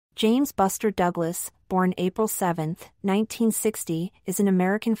James Buster Douglas, born April 7, 1960, is an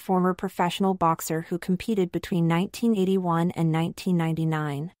American former professional boxer who competed between 1981 and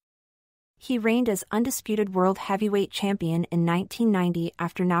 1999. He reigned as undisputed world heavyweight champion in 1990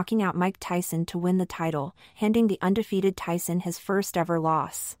 after knocking out Mike Tyson to win the title, handing the undefeated Tyson his first ever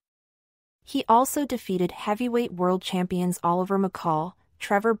loss. He also defeated heavyweight world champions Oliver McCall,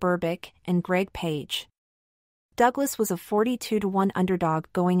 Trevor Berbick, and Greg Page. Douglas was a 42-1 underdog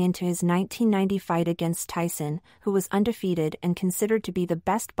going into his 1990 fight against Tyson, who was undefeated and considered to be the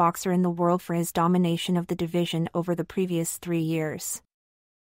best boxer in the world for his domination of the division over the previous 3 years.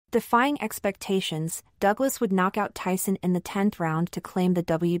 Defying expectations, Douglas would knock out Tyson in the 10th round to claim the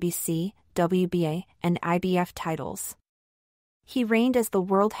WBC, WBA, and IBF titles. He reigned as the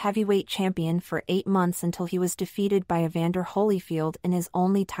world heavyweight champion for 8 months until he was defeated by Evander Holyfield in his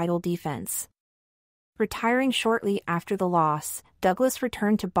only title defense. Retiring shortly after the loss, Douglas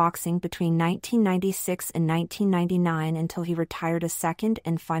returned to boxing between 1996 and 1999 until he retired a second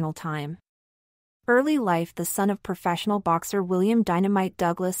and final time. Early life: the son of professional boxer William Dynamite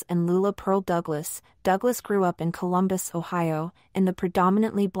Douglas and Lula Pearl Douglas, Douglas grew up in Columbus, Ohio, in the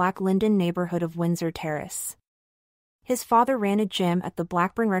predominantly black Linden neighborhood of Windsor Terrace. His father ran a gym at the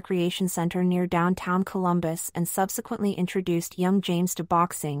Blackburn Recreation Center near downtown Columbus and subsequently introduced young James to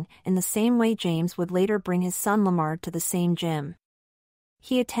boxing, in the same way James would later bring his son Lamar to the same gym.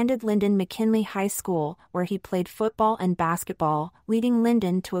 He attended Linden McKinley High School, where he played football and basketball, leading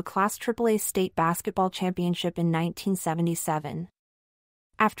Linden to a Class AAA state basketball championship in 1977.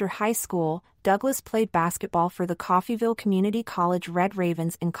 After high school, Douglas played basketball for the Coffeyville Community College Red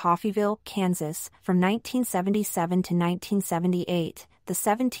Ravens in Coffeyville, Kansas. From 1977 to 1978, the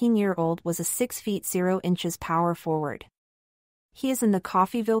 17-year-old was a 6 feet 0 inches power forward. He is in the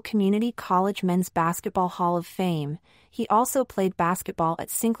Coffeyville Community College Men's Basketball Hall of Fame. He also played basketball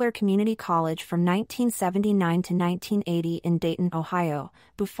at Sinclair Community College from 1979 to 1980 in Dayton, Ohio,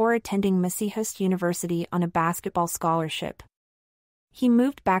 before attending Mississippi University on a basketball scholarship. He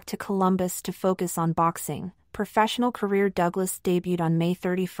moved back to Columbus to focus on boxing. Professional career: Douglas debuted on May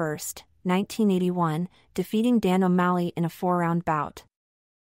 31, 1981, defeating Dan O'Malley in a 4-round bout.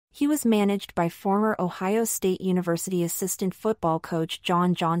 He was managed by former Ohio State University assistant football coach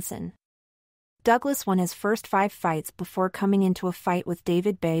John Johnson. Douglas won his first 5 fights before coming into a fight with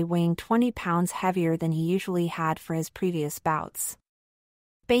David Bay weighing 20 pounds heavier than he usually had for his previous bouts.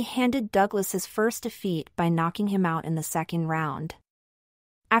 Bay handed Douglas his first defeat by knocking him out in the 2nd round.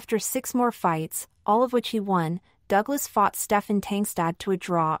 After 6 more fights, all of which he won, Douglas fought Stephan Tangstad to a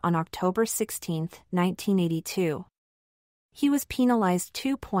draw on October 16, 1982. He was penalized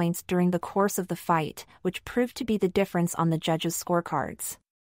 2 points during the course of the fight, which proved to be the difference on the judges' scorecards.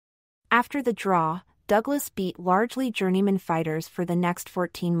 After the draw, Douglas beat largely journeyman fighters for the next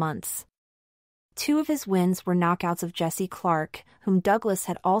 14 months. 2 of his wins were knockouts of Jesse Clark, whom Douglas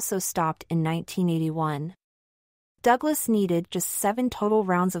had also stopped in 1981. Douglas needed just 7 total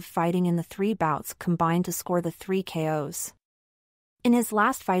rounds of fighting in the 3 bouts combined to score the 3 KOs. In his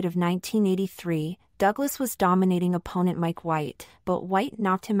last fight of 1983, Douglas was dominating opponent Mike White, but White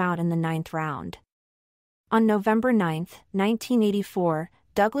knocked him out in the 9th round. On November 9, 1984,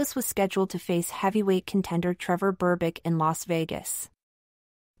 Douglas was scheduled to face heavyweight contender Trevor Berbick in Las Vegas.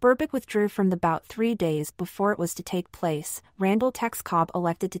 Berbick withdrew from the bout 3 days before it was to take place. Randall Tex Cobb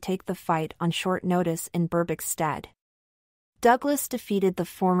elected to take the fight on short notice in Berbick's stead. Douglas defeated the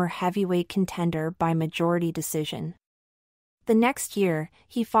former heavyweight contender by majority decision. The next year,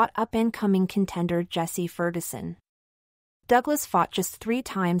 he fought up-and-coming contender Jesse Ferguson. Douglas fought just 3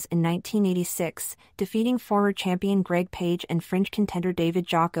 times in 1986, defeating former champion Greg Page and fringe contender David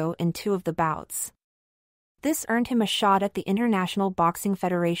Jocko in 2 of the bouts. This earned him a shot at the International Boxing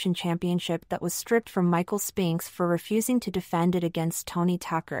Federation Championship that was stripped from Michael Spinks for refusing to defend it against Tony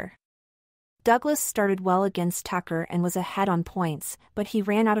Tucker. Douglas started well against Tucker and was ahead on points, but he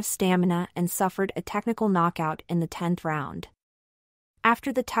ran out of stamina and suffered a technical knockout in the 10th round.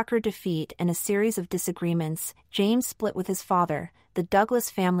 After the Tucker defeat and a series of disagreements, James split with his father. The Douglas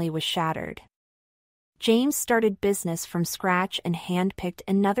family was shattered. James started business from scratch and handpicked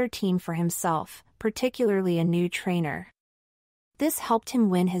another team for himself, particularly a new trainer. This helped him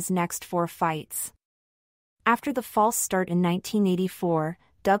win his next 4 fights. After the false start in 1984,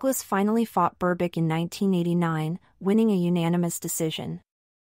 Douglas finally fought Berbick in 1989, winning a unanimous decision.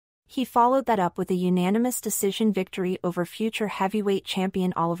 He followed that up with a unanimous decision victory over future heavyweight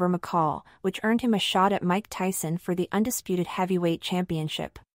champion Oliver McCall, which earned him a shot at Mike Tyson for the undisputed heavyweight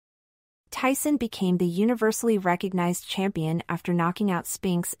championship. Tyson became the universally recognized champion after knocking out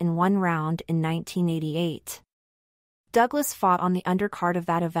Spinks in 1 round in 1988. Douglas fought on the undercard of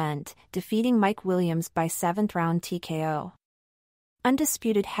that event, defeating Mike Williams by 7th round TKO.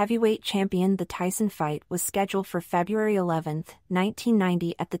 Undisputed heavyweight champion. The Tyson fight was scheduled for February 11,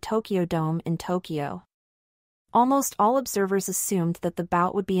 1990 at the Tokyo Dome in Tokyo. Almost all observers assumed that the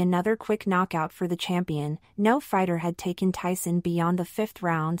bout would be another quick knockout for the champion. No fighter had taken Tyson beyond the 5th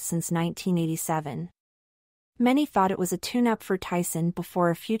round since 1987. Many thought it was a tune-up for Tyson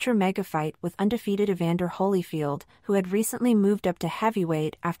before a future mega-fight with undefeated Evander Holyfield, who had recently moved up to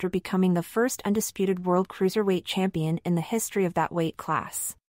heavyweight after becoming the first undisputed world cruiserweight champion in the history of that weight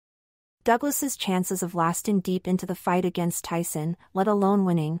class. Douglas's chances of lasting deep into the fight against Tyson, let alone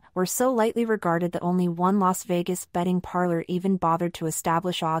winning, were so lightly regarded that only one Las Vegas betting parlor even bothered to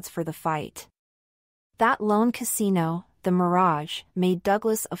establish odds for the fight. That lone casino, the Mirage, made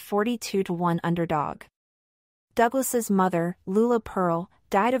Douglas a 42-1 underdog. Douglas's mother, Lula Pearl,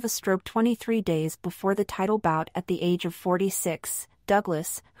 died of a stroke 23 days before the title bout at the age of 46.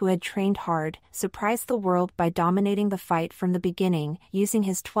 Douglas, who had trained hard, surprised the world by dominating the fight from the beginning, using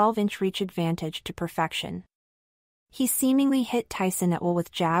his 12-inch reach advantage to perfection. He seemingly hit Tyson at will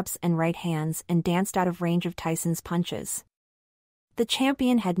with jabs and right hands and danced out of range of Tyson's punches. The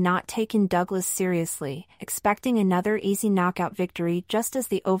champion had not taken Douglas seriously, expecting another easy knockout victory just as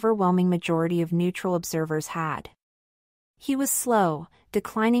the overwhelming majority of neutral observers had. He was slow,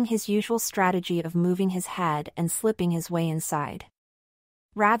 declining his usual strategy of moving his head and slipping his way inside.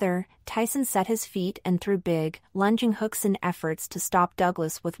 Rather, Tyson set his feet and threw big, lunging hooks in efforts to stop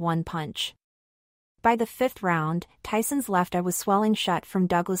Douglas with one punch. By the 5th round, Tyson's left eye was swelling shut from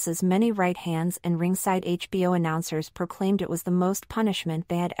Douglas's many right hands, and ringside HBO announcers proclaimed it was the most punishment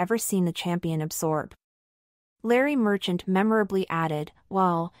they had ever seen the champion absorb. Larry Merchant memorably added,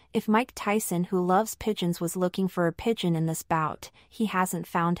 "Well, if Mike Tyson, who loves pigeons, was looking for a pigeon in this bout, he hasn't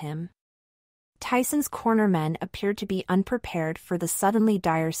found him." Tyson's cornermen appeared to be unprepared for the suddenly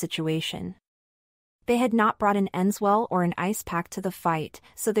dire situation. They had not brought an Enswell or an ice pack to the fight,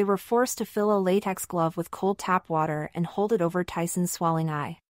 so they were forced to fill a latex glove with cold tap water and hold it over Tyson's swelling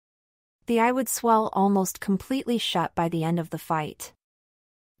eye. The eye would swell almost completely shut by the end of the fight.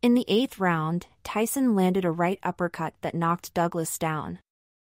 In the 8th round, Tyson landed a right uppercut that knocked Douglas down.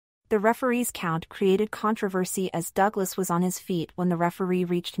 The referee's count created controversy as Douglas was on his feet when the referee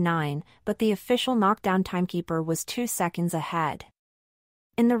reached 9, but the official knockdown timekeeper was 2 seconds ahead.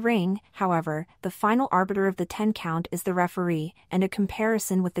 In the ring, however, the final arbiter of the 10 count is the referee, and a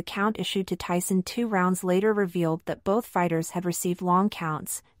comparison with the count issued to Tyson 2 rounds later revealed that both fighters had received long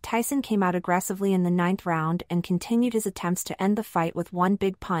counts. Tyson came out aggressively in the 9th round and continued his attempts to end the fight with one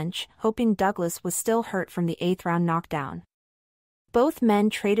big punch, hoping Douglas was still hurt from the 8th round knockdown. Both men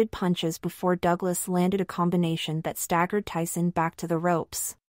traded punches before Douglas landed a combination that staggered Tyson back to the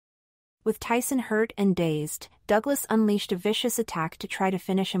ropes. With Tyson hurt and dazed, Douglas unleashed a vicious attack to try to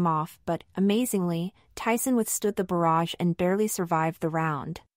finish him off, but, amazingly, Tyson withstood the barrage and barely survived the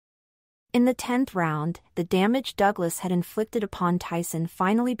round. In the 10th round, the damage Douglas had inflicted upon Tyson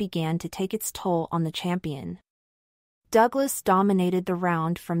finally began to take its toll on the champion. Douglas dominated the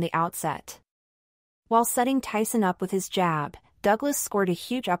round from the outset. While setting Tyson up with his jab, Douglas scored a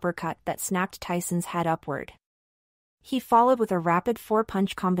huge uppercut that snapped Tyson's head upward. He followed with a rapid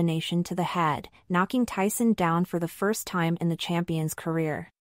 4-punch combination to the head, knocking Tyson down for the first time in the champion's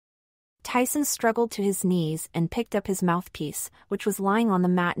career. Tyson struggled to his knees and picked up his mouthpiece, which was lying on the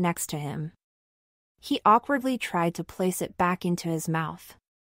mat next to him. He awkwardly tried to place it back into his mouth.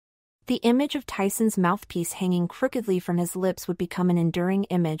 The image of Tyson's mouthpiece hanging crookedly from his lips would become an enduring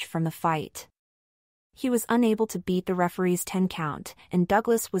image from the fight. He was unable to beat the referee's 10 count, and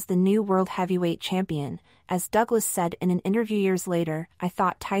Douglas was the new world heavyweight champion. As Douglas said in an interview years later, "I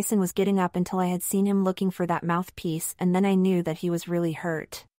thought Tyson was getting up until I had seen him looking for that mouthpiece, and then I knew that he was really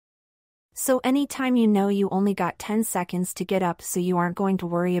hurt." So anytime you know you only got 10 seconds to get up, so you aren't going to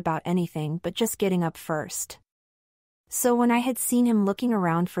worry about anything but just getting up first. So when I had seen him looking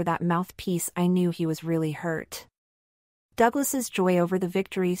around for that mouthpiece, I knew he was really hurt. Douglas's joy over the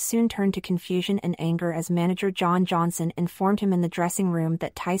victory soon turned to confusion and anger as manager John Johnson informed him in the dressing room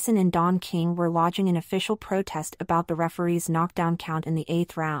that Tyson and Don King were lodging an official protest about the referee's knockdown count in the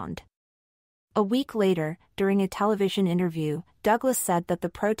 8th round. A week later, during a television interview, Douglas said that the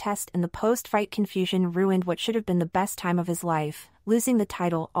protest and the post-fight confusion ruined what should have been the best time of his life, losing the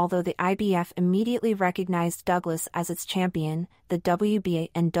title. Although the IBF immediately recognized Douglas as its champion, the WBA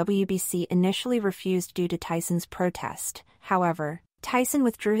and WBC initially refused due to Tyson's protest. However, Tyson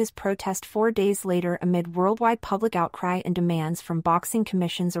withdrew his protest 4 days later amid worldwide public outcry and demands from boxing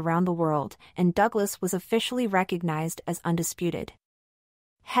commissions around the world, and Douglas was officially recognized as undisputed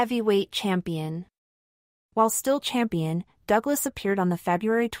heavyweight champion. While still champion, Douglas appeared on the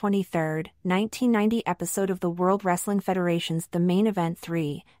February 23, 1990 episode of the World Wrestling Federation's The Main Event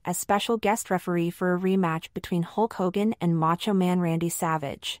 3, as special guest referee for a rematch between Hulk Hogan and Macho Man Randy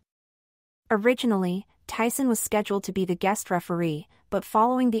Savage. Originally, Tyson was scheduled to be the guest referee, but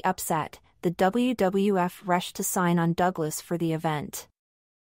following the upset, the WWF rushed to sign on Douglas for the event.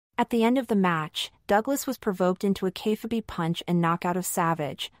 At the end of the match, Douglas was provoked into a kayfabe punch and knockout of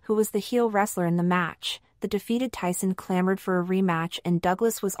Savage, who was the heel wrestler in the match. The defeated Tyson clamored for a rematch and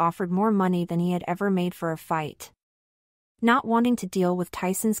Douglas was offered more money than he had ever made for a fight. Not wanting to deal with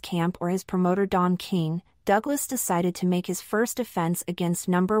Tyson's camp or his promoter Don King, Douglas decided to make his first defense against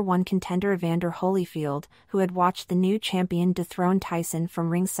 #1 contender Evander Holyfield, who had watched the new champion dethrone Tyson from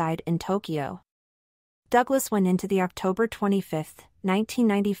ringside in Tokyo. Douglas went into the October 25,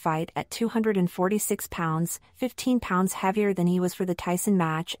 1990 fight at 246 pounds, 15 pounds heavier than he was for the Tyson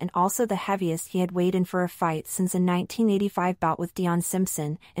match and also the heaviest he had weighed in for a fight since a 1985 bout with Dion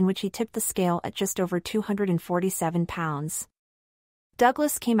Simpson, in which he tipped the scale at just over 247 pounds.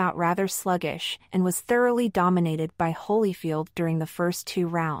 Douglas came out rather sluggish and was thoroughly dominated by Holyfield during the first 2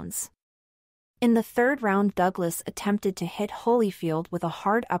 rounds. In the 3rd round, Douglas attempted to hit Holyfield with a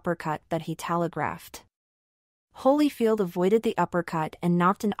hard uppercut that he telegraphed. Holyfield avoided the uppercut and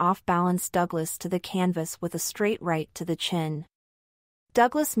knocked an off-balance Douglas to the canvas with a straight right to the chin.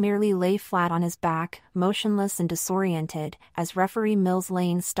 Douglas merely lay flat on his back, motionless and disoriented, as referee Mills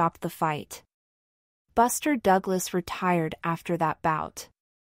Lane stopped the fight. Buster Douglas retired after that bout.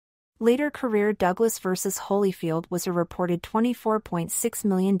 Later career Douglas vs. Holyfield was a reported $24.6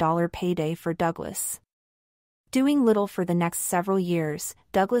 million payday for Douglas. Doing little for the next several years,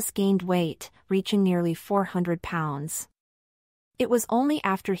 Douglas gained weight, reaching nearly 400 pounds. It was only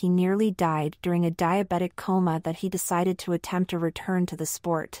after he nearly died during a diabetic coma that he decided to attempt a return to the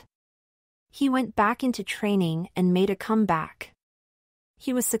sport. He went back into training and made a comeback.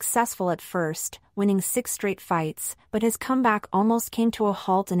 He was successful at first, winning 6 straight fights, but his comeback almost came to a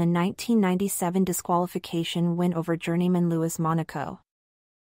halt in a 1997 disqualification win over journeyman Louis Monaco.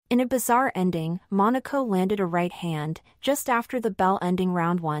 In a bizarre ending, Monaco landed a right hand, just after the bell ending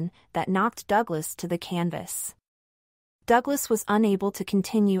round 1, that knocked Douglas to the canvas. Douglas was unable to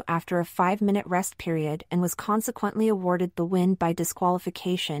continue after a 5-minute rest period and was consequently awarded the win by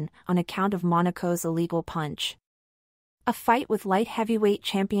disqualification on account of Monaco's illegal punch. A fight with light heavyweight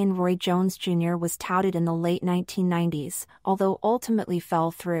champion Roy Jones Jr. was touted in the late 1990s, although ultimately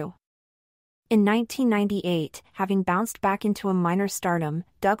fell through. In 1998, having bounced back into a minor stardom,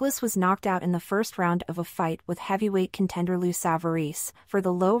 Douglas was knocked out in the 1st round of a fight with heavyweight contender Lou Savarese for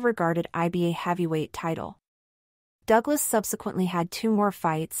the low-regarded IBA heavyweight title. Douglas subsequently had 2 more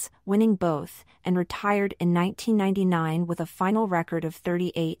fights, winning both, and retired in 1999 with a final record of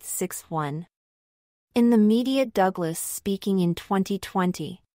 38-6-1. In the media, Douglas speaking in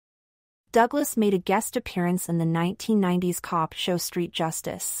 2020. Douglas made a guest appearance in the 1990s cop show Street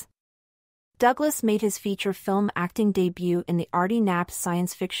Justice. Douglas made his feature film acting debut in the Artie Knapp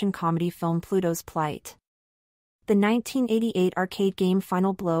science fiction comedy film Pluto's Plight. The 1988 arcade game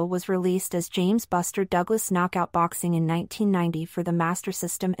Final Blow was released as James Buster Douglas Knockout Boxing in 1990 for the Master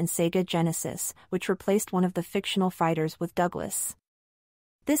System and Sega Genesis, which replaced one of the fictional fighters with Douglas.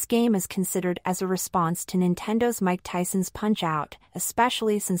 This game is considered as a response to Nintendo's Mike Tyson's Punch-Out!,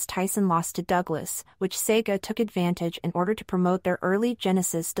 especially since Tyson lost to Douglas, which Sega took advantage in order to promote their early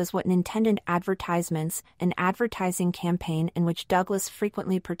Genesis does what Nintendo advertisements, an advertising campaign in which Douglas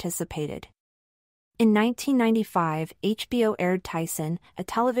frequently participated. In 1995, HBO aired Tyson, a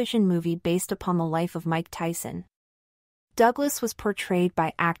television movie based upon the life of Mike Tyson. Douglas was portrayed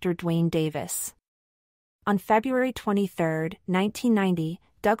by actor Dwayne Davis. On February 23, 1990,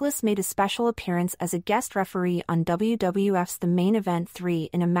 Douglas made a special appearance as a guest referee on WWF's The Main Event 3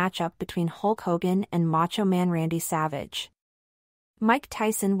 in a matchup between Hulk Hogan and Macho Man Randy Savage. Mike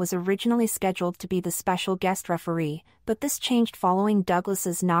Tyson was originally scheduled to be the special guest referee, but this changed following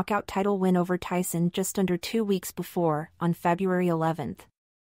Douglas's knockout title win over Tyson just under 2 weeks before, on February 11.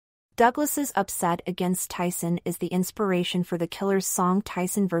 Douglas's upset against Tyson is the inspiration for the Killers' song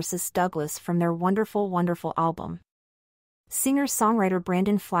Tyson vs. Douglas from their Wonderful Wonderful album. Singer-songwriter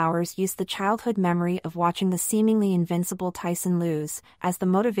Brandon Flowers used the childhood memory of watching the seemingly invincible Tyson lose as the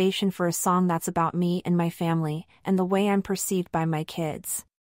motivation for a song that's about me and my family, and the way I'm perceived by my kids.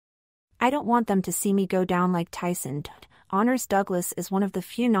 I don't want them to see me go down like Tyson. Honors Douglas is one of the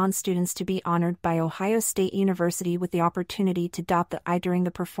few non-students to be honored by Ohio State University with the opportunity to dot the I during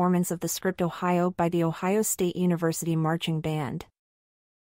the performance of the script Ohio by the Ohio State University Marching Band.